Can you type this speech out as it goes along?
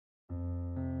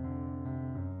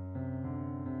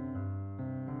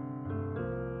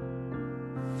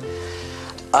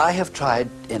I have tried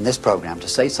in this program to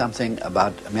say something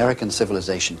about American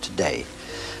civilization today,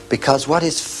 because what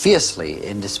is fiercely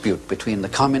in dispute between the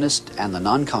communist and the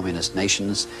non-communist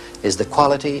nations is the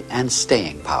quality and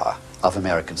staying power of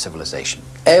American civilization.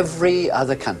 Every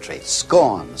other country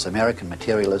scorns American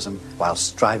materialism while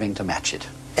striving to match it.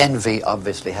 Envy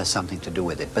obviously has something to do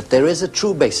with it, but there is a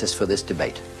true basis for this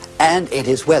debate, and it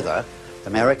is whether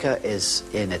America is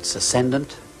in its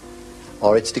ascendant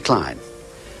or its decline.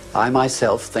 I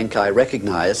myself think I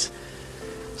recognize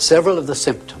several of the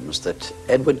symptoms that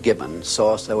Edward Gibbon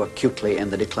saw so acutely in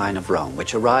the decline of Rome,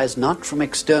 which arise not from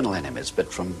external enemies,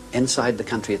 but from inside the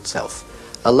country itself.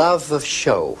 A love of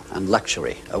show and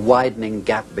luxury, a widening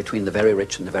gap between the very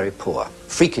rich and the very poor,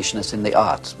 freakishness in the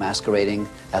arts masquerading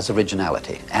as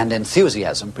originality, and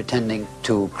enthusiasm pretending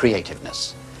to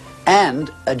creativeness,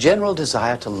 and a general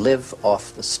desire to live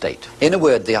off the state. In a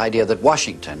word, the idea that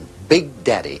Washington, Big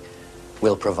Daddy,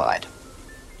 will provide.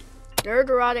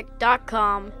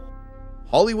 Nerdrotic.com.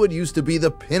 Hollywood used to be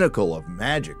the pinnacle of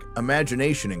magic,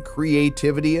 imagination, and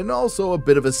creativity, and also a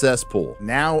bit of a cesspool.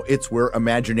 Now it's where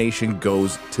imagination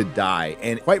goes to die,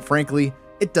 and quite frankly,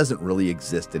 it doesn't really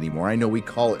exist anymore. I know we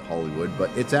call it Hollywood,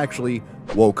 but it's actually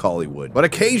woke Hollywood. But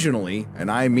occasionally, and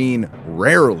I mean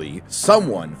rarely,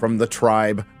 someone from the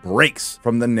tribe breaks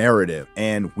from the narrative,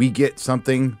 and we get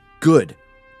something good,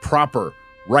 proper,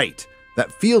 right, that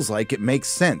feels like it makes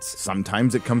sense.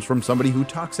 Sometimes it comes from somebody who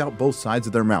talks out both sides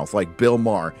of their mouth, like Bill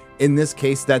Maher. In this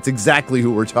case, that's exactly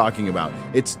who we're talking about.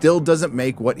 It still doesn't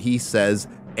make what he says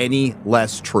any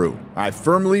less true. I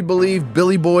firmly believe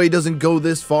Billy Boy doesn't go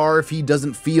this far if he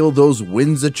doesn't feel those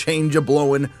winds of change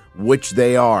a-blowing, which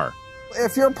they are.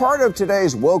 If you're part of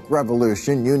today's woke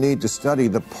revolution, you need to study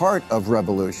the part of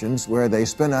revolutions where they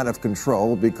spin out of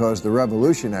control because the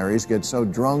revolutionaries get so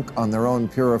drunk on their own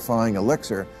purifying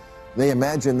elixir they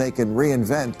imagine they can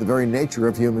reinvent the very nature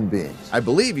of human beings. I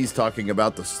believe he's talking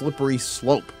about the slippery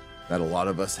slope that a lot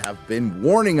of us have been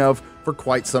warning of for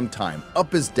quite some time.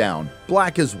 Up is down,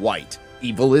 black is white,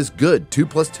 evil is good, 2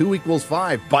 + 2 =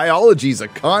 5, biology's a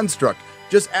construct.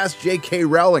 Just ask J.K.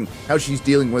 Rowling how she's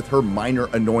dealing with her minor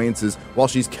annoyances while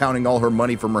she's counting all her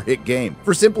money from her hit game,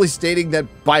 for simply stating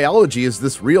that biology is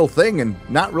this real thing and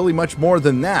not really much more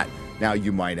than that. Now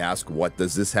you might ask, what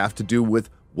does this have to do with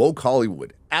woke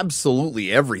Hollywood?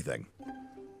 Absolutely everything.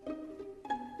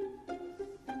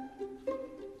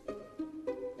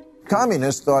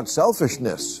 Communists thought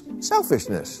selfishness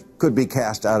could be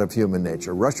cast out of human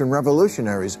nature. Russian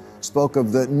revolutionaries spoke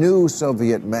of the new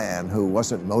Soviet man who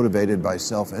wasn't motivated by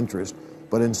self-interest,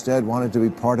 but instead wanted to be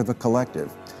part of a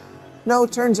collective. No,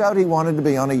 it turns out he wanted to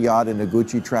be on a yacht in a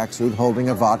Gucci tracksuit holding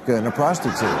a vodka and a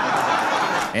prostitute.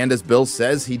 And as Bill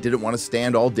says, he didn't want to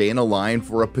stand all day in a line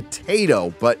for a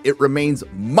potato, but it remains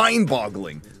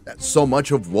mind-boggling that so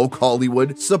much of woke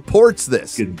Hollywood supports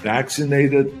this. Get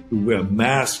vaccinated, to wear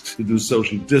masks, to do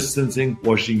social distancing,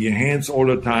 washing your hands all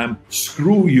the time.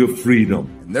 Screw your freedom.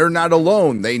 And they're not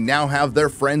alone. They now have their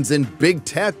friends in big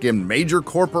tech and major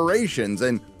corporations.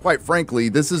 And quite frankly,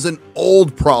 this is an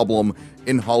old problem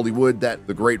in Hollywood that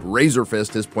the great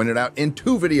Razorfist has pointed out in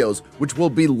 2 videos, which will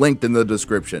be linked in the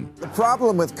description. The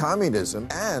problem with communism,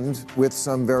 and with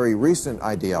some very recent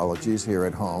ideologies here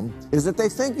at home, is that they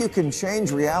think you can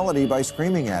change reality by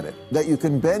screaming at it, that you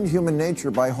can bend human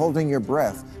nature by holding your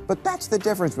breath. But that's the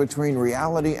difference between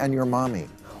reality and your mommy.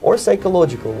 Or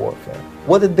psychological warfare.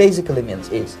 What it basically means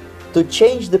is to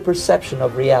change the perception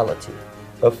of reality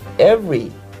of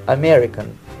every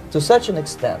American to such an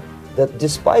extent that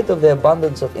despite of the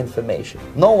abundance of information,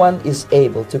 no one is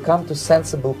able to come to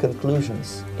sensible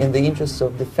conclusions in the interests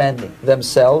of defending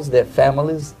themselves, their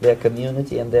families, their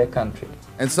community, and their country.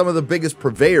 And some of the biggest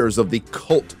purveyors of the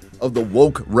cult of the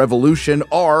woke revolution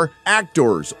are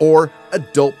actors or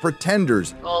adult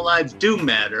pretenders. All lives do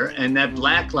matter, and that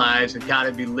black lives have got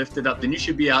to be lifted up. Then you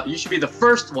should be out. You should be the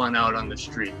first one out on the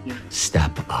street. You know?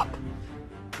 Step up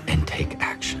and take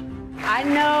action. I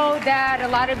know that a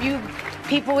lot of you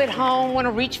people at home want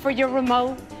to reach for your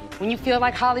remote when you feel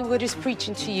like Hollywood is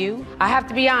preaching to you. I have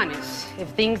to be honest, if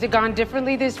things had gone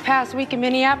differently this past week in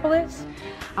Minneapolis,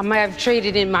 I might have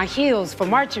traded in my heels for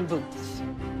marching boots.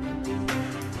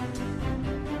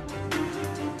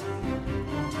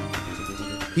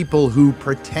 People who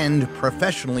pretend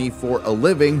professionally for a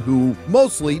living, who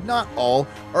mostly, not all,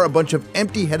 are a bunch of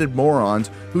empty-headed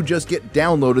morons who just get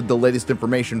downloaded the latest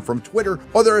information from Twitter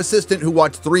or their assistant who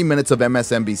watched 3 minutes of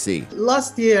MSNBC.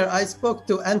 Last year, I spoke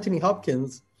to Anthony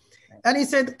Hopkins, and he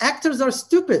said actors are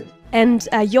stupid. And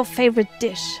your favorite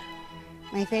dish?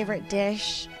 My favorite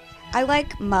dish? I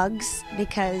like mugs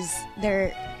because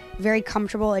they're very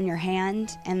comfortable in your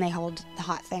hand, and they hold the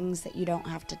hot things that you don't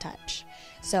have to touch.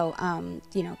 So,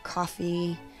 you know,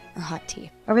 coffee or hot tea.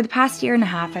 Over the past year and a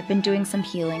half, I've been doing some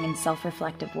healing and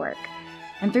self-reflective work.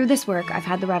 And through this work, I've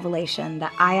had the revelation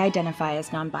that I identify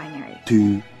as non-binary.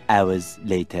 2 hours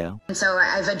later. And so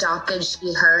I've adopted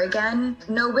she, her again.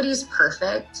 Nobody's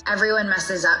perfect. Everyone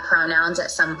messes up pronouns at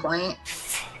some point.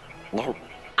 No.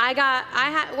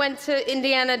 I went to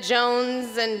Indiana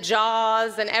Jones and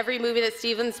Jaws and every movie that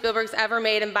Steven Spielberg's ever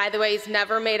made. And by the way, he's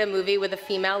never made a movie with a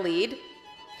female lead.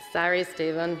 Sorry,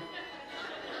 Steven.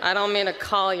 I don't mean to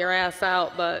call your ass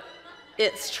out, but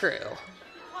it's true.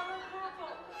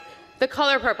 The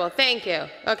color purple, thank you.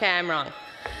 Okay, I'm wrong.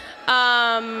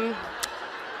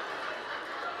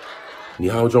 你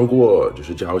好，中国，这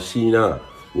是赵希娜。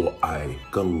我爱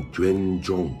更尊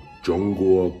重中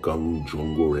国跟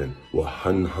中国人。我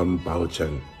很抱歉，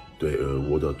对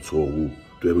我的错误，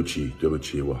对不起，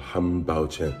我很抱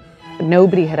歉。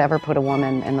 Nobody had ever put a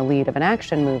woman in the lead of an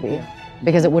action movie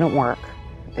because it wouldn't work.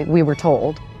 We were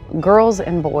told. Girls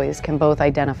and boys can both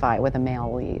identify with a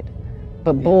male lead,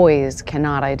 but boys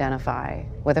cannot identify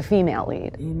with a female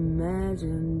lead.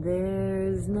 Imagine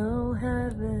there's no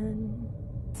heaven.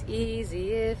 It's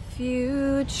easy if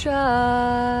you try.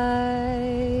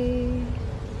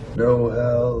 No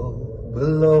hell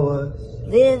below us.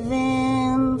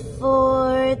 Living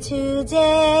for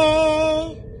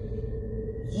today.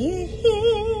 Yeah.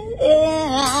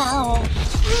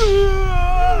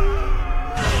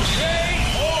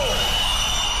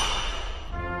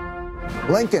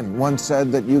 Lincoln once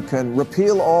said that you can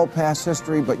repeal all past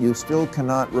history, but you still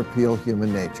cannot repeal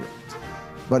human nature.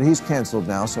 But he's canceled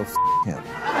now, so f*** him.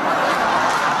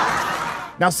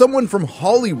 Now, someone from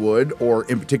Hollywood, or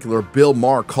in particular Bill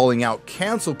Maher, calling out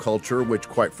cancel culture, which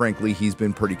quite frankly he's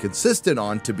been pretty consistent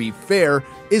on, to be fair,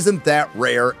 isn't that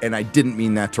rare, and I didn't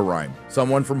mean that to rhyme.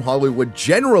 Someone from Hollywood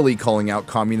generally calling out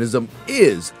communism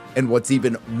is, and what's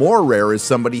even more rare is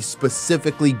somebody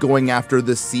specifically going after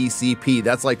the CCP.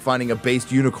 That's like finding a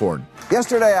based unicorn.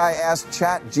 Yesterday, I asked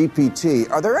ChatGPT,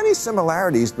 are there any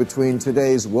similarities between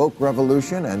today's woke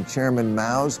revolution and Chairman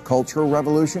Mao's cultural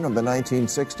revolution of the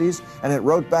 1960s? And it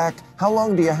wrote back, how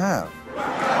long do you have?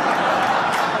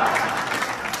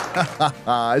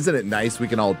 Isn't it nice we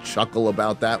can all chuckle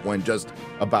about that when just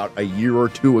about a year or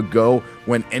two ago,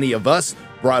 when any of us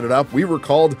brought it up, we were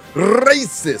called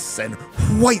racists and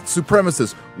white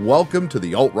supremacists. Welcome to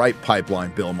the alt-right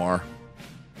pipeline, Bill Maher.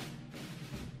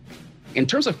 In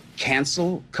terms of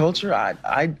cancel culture, I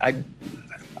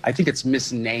think it's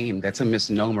misnamed. That's a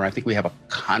misnomer. I think we have a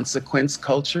consequence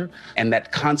culture, and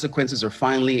that consequences are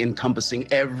finally encompassing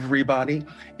everybody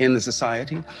in the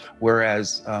society,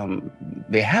 whereas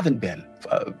they haven't been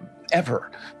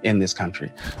ever in this country.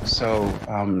 So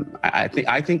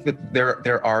I think that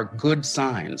there are good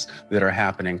signs that are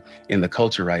happening in the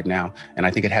culture right now, and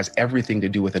I think it has everything to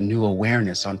do with a new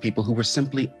awareness on people who were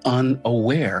simply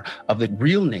unaware of the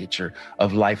real nature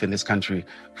of life in this country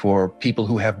for people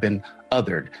who have been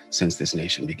othered since this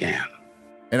nation began.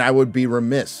 And I would be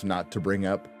remiss not to bring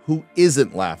up who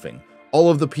isn't laughing. All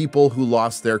of the people who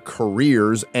lost their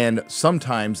careers and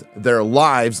sometimes their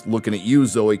lives, looking at you,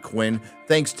 Zoe Quinn,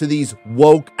 thanks to these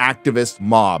woke activist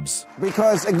mobs.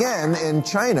 Because again, in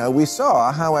China, we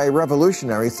saw how a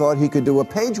revolutionary thought he could do a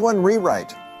page-one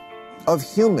rewrite of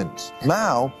Humans.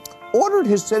 Mao ordered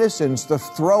his citizens to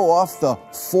throw off the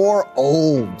 4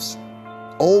 olds.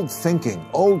 Old thinking,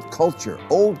 old culture,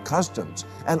 old customs,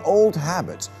 and old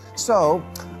habits. So,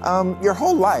 your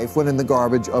whole life went in the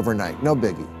garbage overnight, no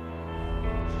biggie.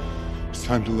 It's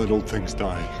time to let old things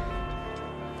die.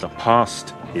 The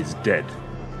past is dead.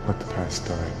 Let the past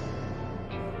die.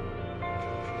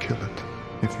 Kill it,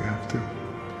 if you have to.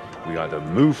 We either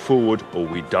move forward or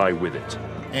we die with it.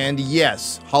 And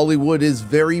yes, Hollywood is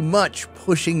very much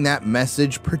pushing that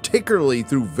message, particularly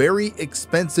through very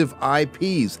expensive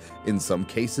IPs. In some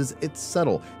cases, it's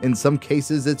subtle. In some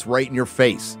cases, it's right in your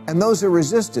face. And those who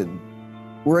resisted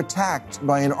were attacked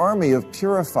by an army of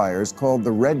purifiers called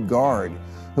the Red Guard,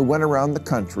 who went around the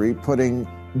country putting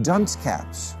dunce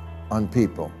caps on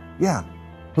people. Yeah,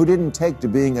 who didn't take to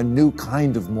being a new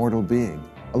kind of mortal being.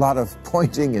 A lot of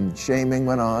pointing and shaming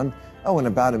went on. Oh, and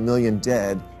about 1 million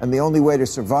dead. And the only way to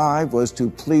survive was to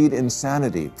plead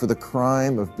insanity for the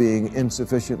crime of being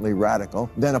insufficiently radical,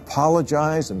 then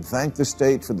apologize and thank the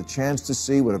state for the chance to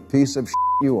see what a piece of shit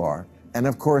you are, and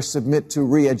of course submit to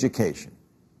re-education,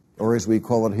 or as we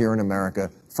call it here in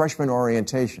America, freshman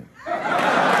orientation.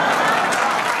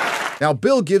 Now,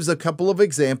 Bill gives a couple of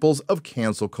examples of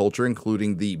cancel culture,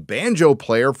 including the banjo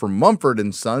player from Mumford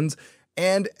 & Sons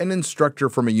and an instructor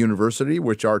from a university,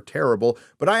 which are terrible,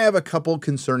 but I have a couple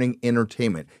concerning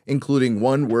entertainment, including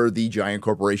one where the giant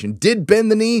corporation did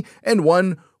bend the knee and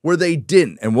one where they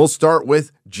didn't. And we'll start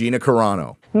with Gina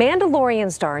Carano.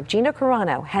 Mandalorian star Gina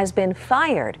Carano has been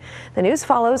fired. The news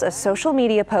follows a social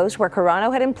media post where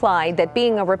Carano had implied that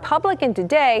being a Republican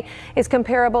today is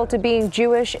comparable to being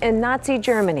Jewish in Nazi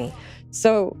Germany.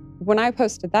 So when I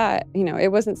posted that,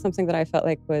 it wasn't something that I felt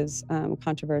like was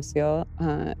controversial.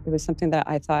 It was something that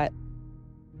I thought,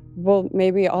 well,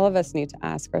 maybe all of us need to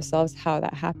ask ourselves how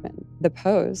that happened. The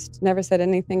post never said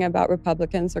anything about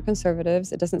Republicans or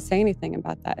conservatives. It doesn't say anything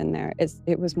about that in there.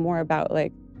 It was more about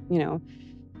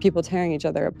people tearing each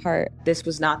other apart. This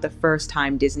was not the first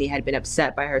time Disney had been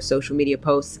upset by her social media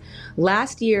posts.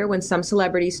 Last year, when some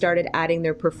celebrities started adding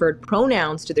their preferred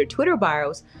pronouns to their Twitter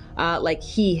bios, like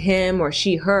he, him, or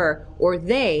she, her, or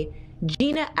they,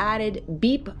 Gina added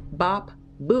beep, bop,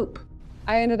 boop.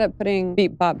 I ended up putting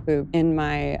beep, bop, boop in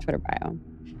my Twitter bio.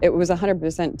 It was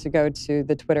 100% to go to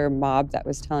the Twitter mob that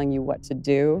was telling you what to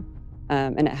do,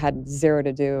 and it had zero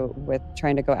to do with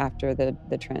trying to go after the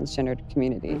transgendered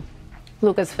community.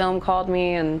 Lucasfilm called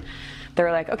me and they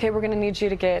were like, okay, we're gonna need you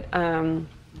to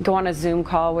go on a Zoom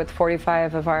call with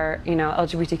 45 of our,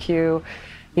 LGBTQ,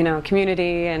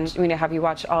 community, and we need to have you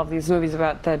watch all of these movies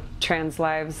about the trans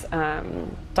lives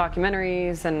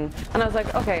documentaries. And I was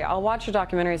like, okay, I'll watch your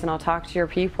documentaries and I'll talk to your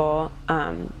people,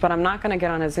 but I'm not gonna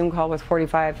get on a Zoom call with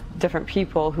 45 different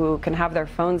people who can have their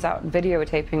phones out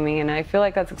videotaping me, and I feel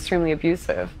like that's extremely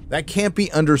abusive. That can't be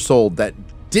undersold that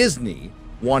Disney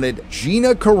wanted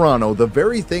Gina Carano, the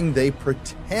very thing they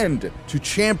pretend to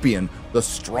champion, the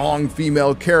strong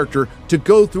female character, to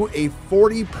go through a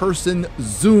 40-person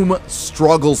Zoom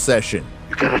struggle session.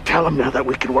 You gotta tell him now that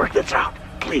we can work this out.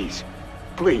 Please.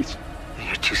 Please.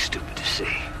 You're too stupid to see.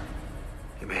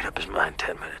 He made up his mind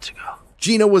 10 minutes ago.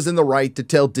 Gina was in the right to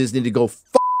tell Disney to go f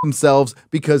themselves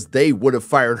because they would have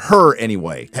fired her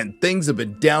anyway. And things have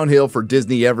been downhill for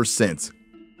Disney ever since.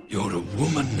 You're a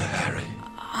woman, Harry.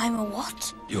 I'm a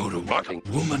what? You're a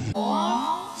woman.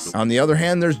 On the other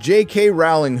hand, there's J.K.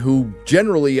 Rowling, who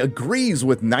generally agrees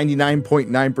with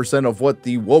 99.9% of what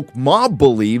the woke mob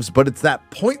believes, but it's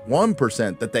that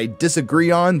 0.1% that they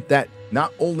disagree on that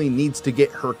not only needs to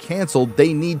get her canceled,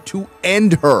 they need to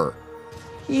end her.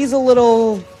 He's a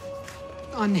little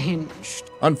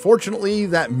unhinged. Unfortunately,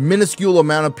 that minuscule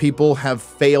amount of people have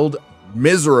failed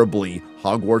miserably.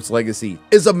 Hogwarts Legacy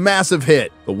is a massive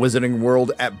hit. The Wizarding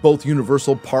World at both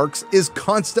Universal parks is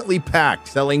constantly packed,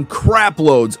 selling crap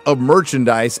loads of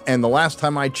merchandise, and the last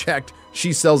time I checked,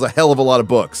 she sells a hell of a lot of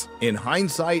books. In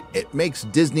hindsight, it makes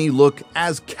Disney look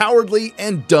as cowardly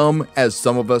and dumb as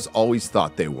some of us always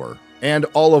thought they were. And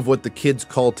all of what the kids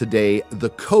call today the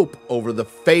cope over the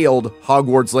failed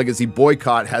Hogwarts Legacy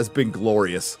boycott has been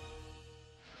glorious.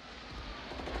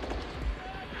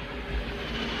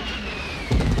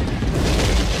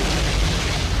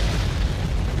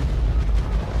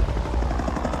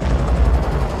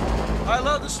 I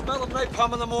love the smell of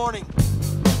napalm in the morning.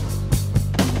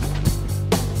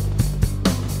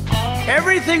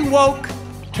 Everything woke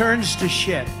turns to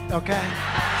shit, okay?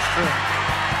 It's true.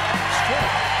 It's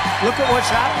true. Look at what's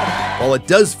happening. While it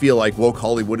does feel like woke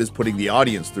Hollywood is putting the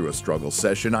audience through a struggle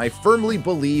session, I firmly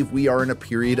believe we are in a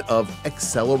period of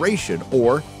acceleration,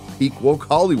 or peak woke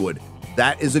Hollywood.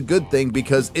 That is a good thing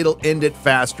because it'll end it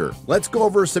faster. Let's go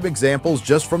over some examples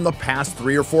just from the past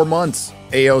 3 or 4 months.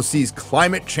 AOC's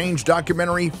climate change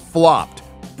documentary flopped.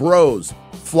 Bros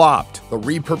flopped. The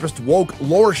repurposed woke,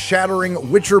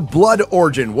 lore-shattering Witcher Blood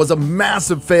Origin was a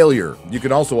massive failure. You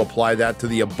can also apply that to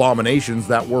the abominations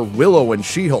that were Willow and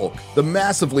She-Hulk. The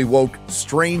massively woke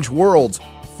Strange Worlds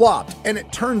flopped, and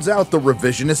it turns out the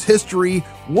revisionist history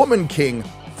Woman King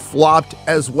flopped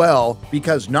as well,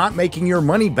 because not making your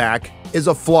money back is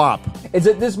a flop. Is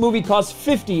that this movie cost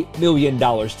 $50 million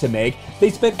to make. They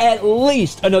spent at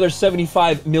least another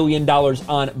 $75 million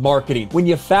on marketing. When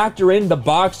you factor in the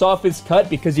box office cut,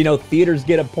 because theaters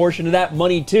get a portion of that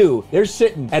money too, they're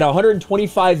sitting at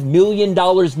 $125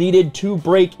 million needed to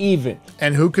break even.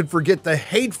 And who could forget the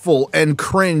hateful and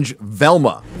cringe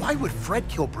Velma? Why would Fred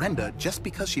kill Brenda just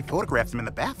because she photographed him in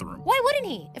the bathroom? Why wouldn't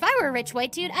he? If I were a rich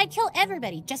white dude, I'd kill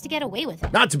everybody just to get away with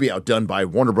it. Not to be outdone by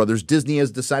Warner Brothers, Disney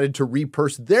has decided to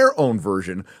repurpose their own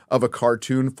version of a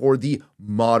cartoon for the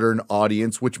modern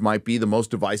audience, which might be the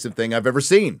most divisive thing I've ever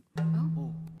seen.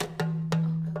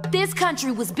 This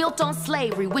country was built on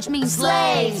slavery, which means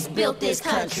slaves built this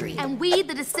country. And we,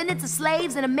 the descendants of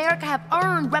slaves in America, have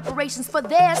earned reparations for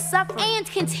their suffering. And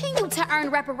continue to earn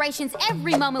reparations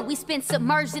every moment we spend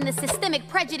submerged in the systemic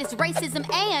prejudice, racism,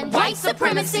 and white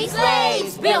supremacy.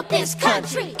 Slaves built this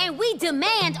country. And we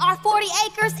demand our 40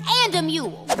 acres and a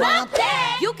mule. Bump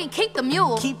that! You can keep the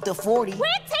mule. Keep the 40. We're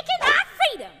taking our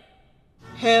freedom.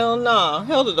 Hell nah.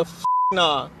 Hell to the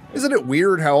nah. Isn't it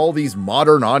weird how all these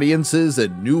modern audiences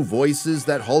and new voices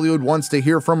that Hollywood wants to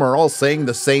hear from are all saying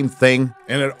the same thing?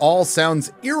 And it all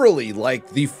sounds eerily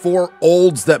like the four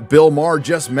olds that Bill Maher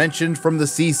just mentioned from the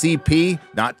CCP.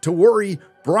 Not to worry,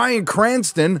 Bryan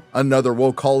Cranston, another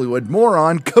woke Hollywood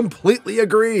moron, completely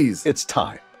agrees. It's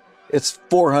time. It's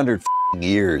 400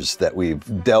 years that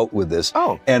we've dealt with this.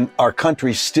 And our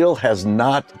country still has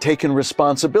not taken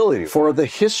responsibility for the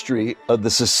history of the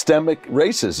systemic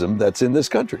racism that's in this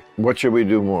country. What should we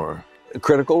do more?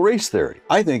 Critical race theory,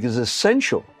 I think, is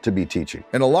essential to be teaching.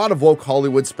 And a lot of woke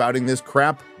Hollywood spouting this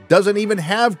crap doesn't even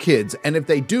have kids, and if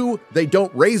they do, they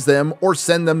don't raise them or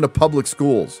send them to public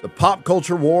schools. The pop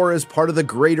culture war is part of the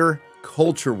greater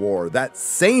culture war, that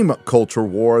same culture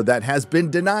war that has been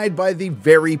denied by the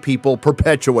very people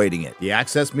perpetuating it. The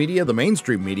access media, the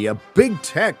mainstream media, big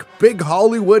tech, big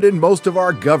Hollywood, and most of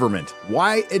our government.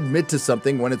 Why admit to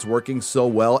something when it's working so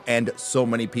well and so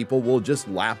many people will just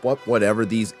lap up whatever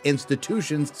these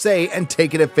institutions say and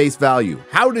take it at face value?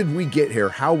 How did we get here?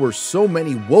 How were so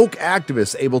many woke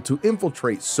activists able to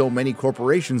infiltrate so many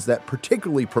corporations that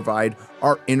particularly provide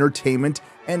our entertainment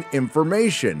and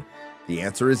information? The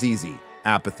answer is easy.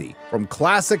 Apathy. From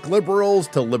classic liberals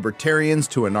to libertarians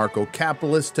to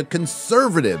anarcho-capitalists to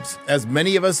conservatives. As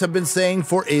many of us have been saying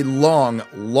for a long,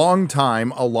 long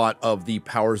time, a lot of the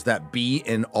powers that be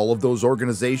in all of those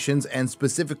organizations, and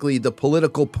specifically the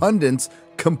political pundits,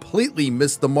 completely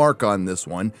missed the mark on this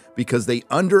one because they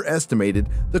underestimated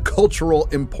the cultural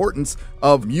importance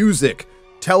of music,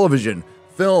 television,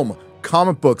 film,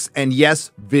 comic books, and yes,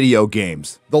 video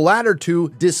games. The latter two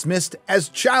dismissed as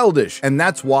childish, and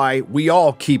that's why we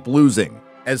all keep losing.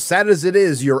 As sad as it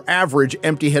is, your average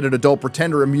empty-headed adult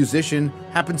pretender and musician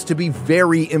happens to be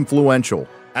very influential,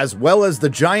 as well as the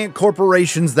giant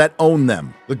corporations that own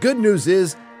them. The good news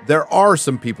is, there are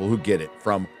some people who get it,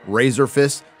 from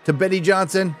Razorfist to Betty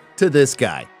Johnson to this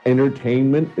guy.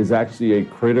 Entertainment is actually a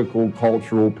critical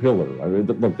cultural pillar. I mean,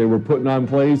 look, they were putting on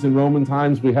plays in Roman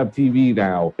times. We have TV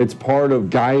now. It's part of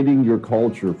guiding your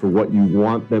culture for what you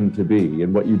want them to be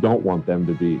and what you don't want them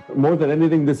to be. More than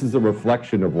anything, this is a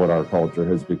reflection of what our culture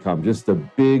has become. Just a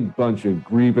big bunch of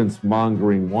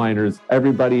grievance-mongering whiners.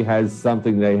 Everybody has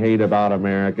something they hate about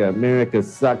America. America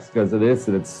sucks because of this,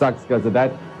 and it sucks because of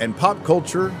that. And pop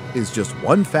culture is just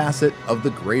one facet of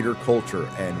the greater culture,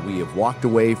 and we have walked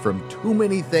away from too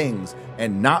many things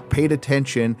and not paid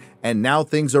attention, and now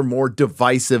things are more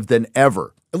divisive than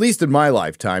ever. At least in my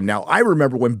lifetime. Now, I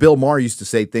remember when Bill Maher used to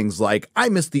say things like, I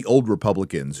miss the old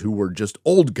Republicans who were just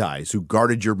old guys who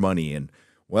guarded your money, and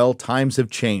well, times have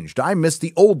changed. I miss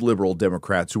the old liberal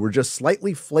Democrats who were just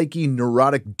slightly flaky,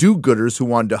 neurotic do-gooders who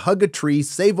wanted to hug a tree,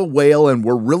 save a whale, and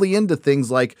were really into things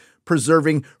like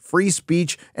preserving free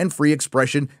speech and free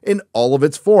expression in all of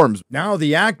its forms. Now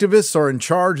the activists are in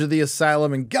charge of the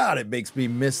asylum, and God, it makes me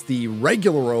miss the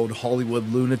regular old Hollywood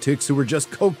lunatics who were just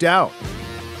coked out.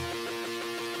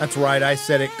 That's right, I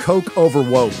said it, coke over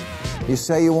woke. You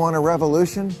say you want a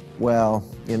revolution? Well,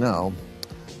 you know,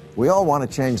 we all want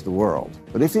to change the world.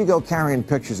 But if you go carrying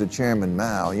pictures of Chairman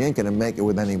Mao, you ain't gonna make it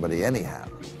with anybody anyhow.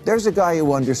 There's a guy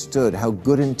who understood how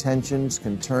good intentions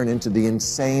can turn into the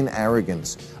insane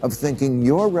arrogance of thinking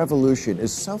your revolution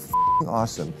is so f***ing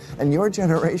awesome and your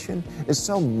generation is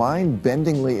so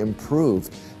mind-bendingly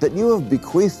improved that you have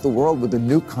bequeathed the world with a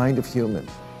new kind of human.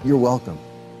 You're welcome.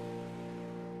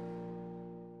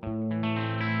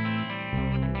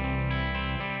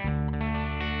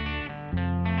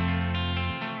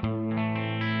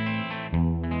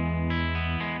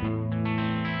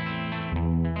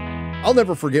 I'll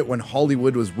never forget when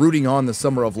Hollywood was rooting on The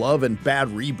Summer of Love and Bad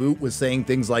Reboot was saying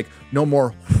things like, no more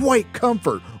white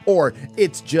comfort, or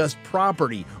it's just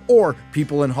property, or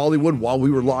people in Hollywood while we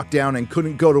were locked down and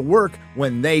couldn't go to work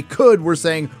when they could were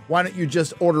saying, why don't you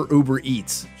just order Uber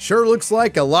Eats? Sure looks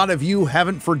like a lot of you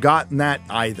haven't forgotten that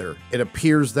either. It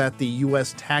appears that the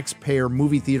US taxpayer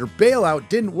movie theater bailout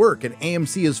didn't work and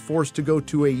AMC is forced to go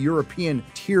to a European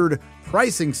tiered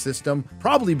pricing system,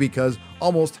 probably because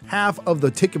almost half of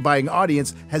the ticket buying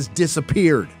audience has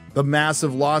disappeared. The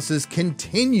massive losses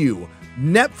continue.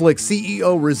 Netflix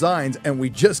CEO resigns, and we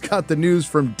just got the news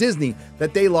from Disney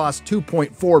that they lost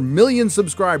 2.4 million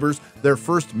subscribers, their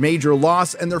first major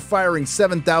loss, and they're firing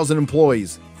 7,000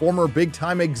 employees. Former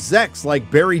big-time execs like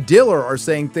Barry Diller are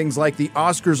saying things like the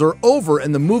Oscars are over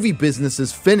and the movie business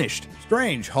is finished.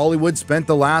 Strange, Hollywood spent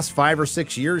the last 5 or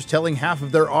 6 years telling half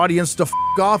of their audience to f***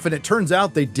 off, and it turns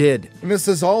out they did. And this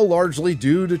is all largely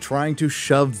due to trying to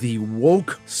shove the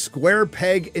woke square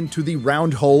peg into the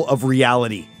round hole of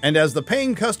reality. And as the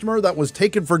paying customer that was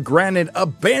taken for granted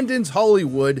abandons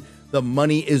Hollywood, the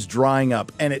money is drying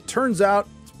up, and it turns out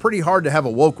it's pretty hard to have a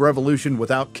woke revolution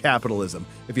without capitalism.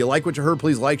 If you like what you heard,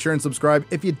 please like, share, and subscribe.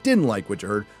 If you didn't like what you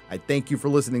heard, I thank you for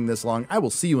listening this long. I will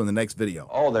see you in the next video.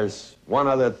 Oh, there's one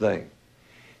other thing.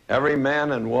 Every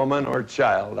man and woman or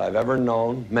child I've ever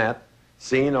known, met,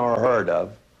 seen, or heard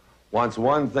of wants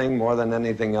one thing more than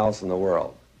anything else in the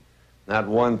world. That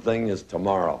one thing is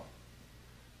tomorrow.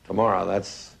 Tomorrow,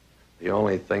 that's the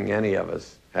only thing any of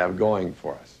us have going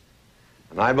for us.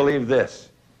 And I believe this,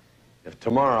 if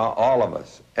tomorrow all of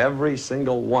us, every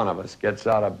single one of us gets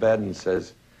out of bed and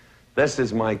says, this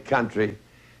is my country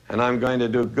and I'm going to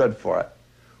do good for it,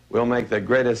 we'll make the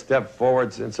greatest step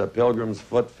forward since a pilgrim's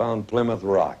foot found Plymouth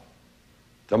Rock.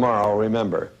 Tomorrow,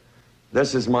 remember,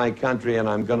 this is my country and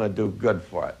I'm going to do good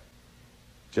for it.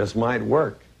 Just might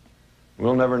work.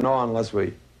 We'll never know unless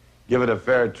we give it a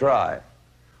fair try.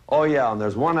 Oh yeah, and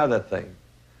there's one other thing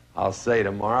I'll say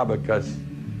tomorrow because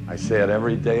I say it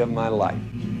every day of my life.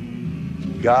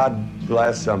 God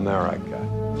bless America.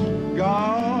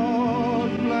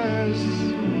 God bless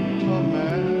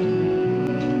America.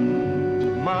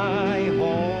 My